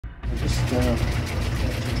Just so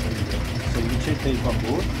you two people on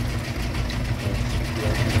board.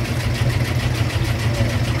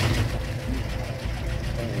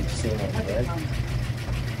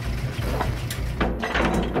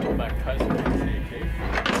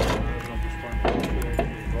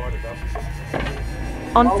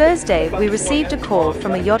 On Thursday, we received a call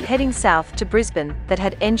from a yacht heading south to Brisbane that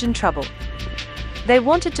had engine trouble. They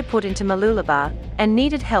wanted to put into Mooloolaba and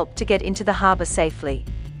needed help to get into the harbour safely.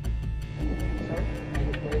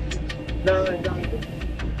 No.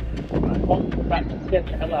 Get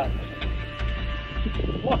the hell out.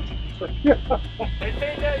 What?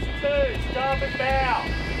 Incendies 2, starboard bow.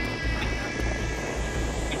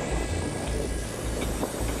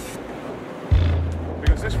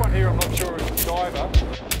 Because this one here, I'm not sure is a diver.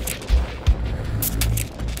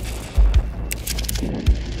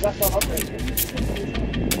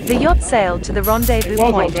 The yacht sailed to the rendezvous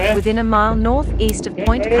point within a mile northeast of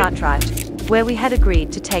Point Cartwright, where we had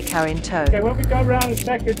agreed to take her in tow. Okay, when we go round the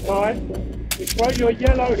second time, you throw your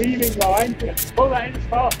yellow heaving line, pull that in as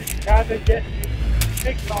fast as you can, then get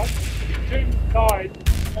next line, two sides,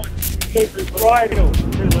 keep it right under,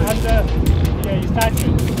 yeah, your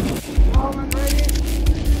statue.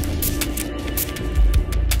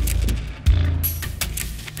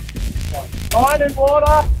 Line in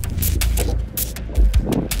water.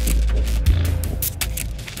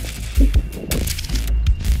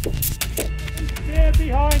 They're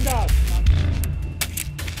behind us.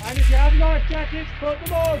 And if you have life jackets, put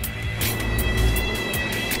them on.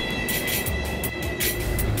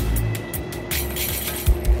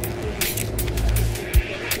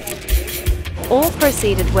 All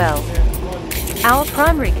proceeded well. Our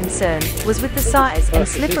primary concern was with the size and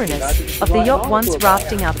slipperiness of the yacht once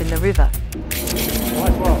rafting up in the river.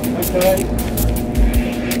 I'm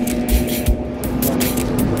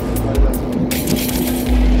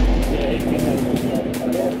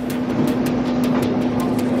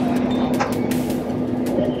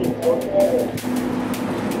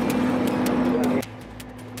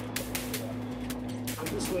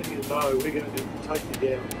just letting you know we're going to take you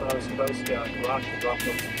down as far as Coast Guard for us to drop off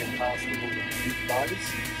and get past all the big boats.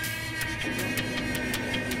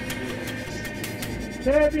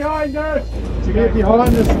 Stay behind us! Stay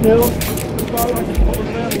behind us still. The boat, I can pull it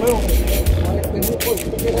down a little bit.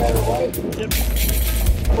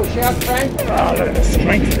 Push out, Frank. Oh, look at the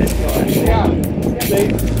strength of this guy. Yeah.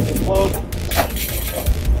 Deep, close.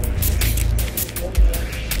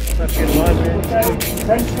 Let's get line there.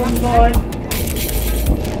 Frank from the line.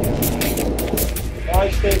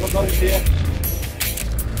 Right, Steve, I'm not here.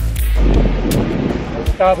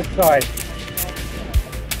 Starboard side.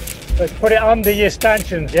 Let's put it under your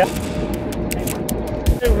stanchions, yeah?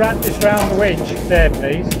 Wrap this round the winch there,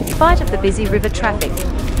 please. Despite of the busy river traffic,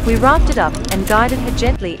 we rafted up and guided her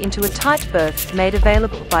gently into a tight berth made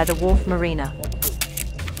available by the Wharf marina.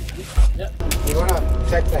 You want to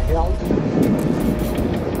check the helm?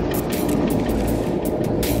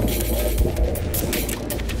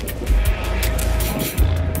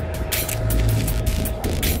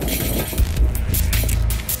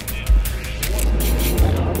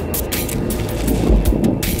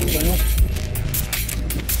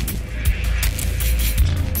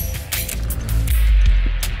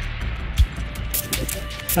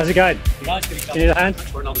 How's it going? Nice to Give you a hand.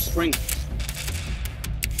 for another string.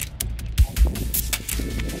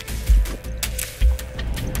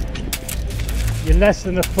 You're less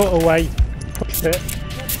than a foot away. Push it.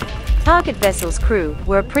 Target vessel's crew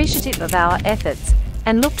were appreciative of our efforts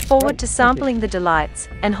and looked forward to sampling the delights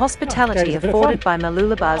and hospitality afforded by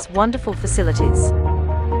Mooloolaba's wonderful facilities.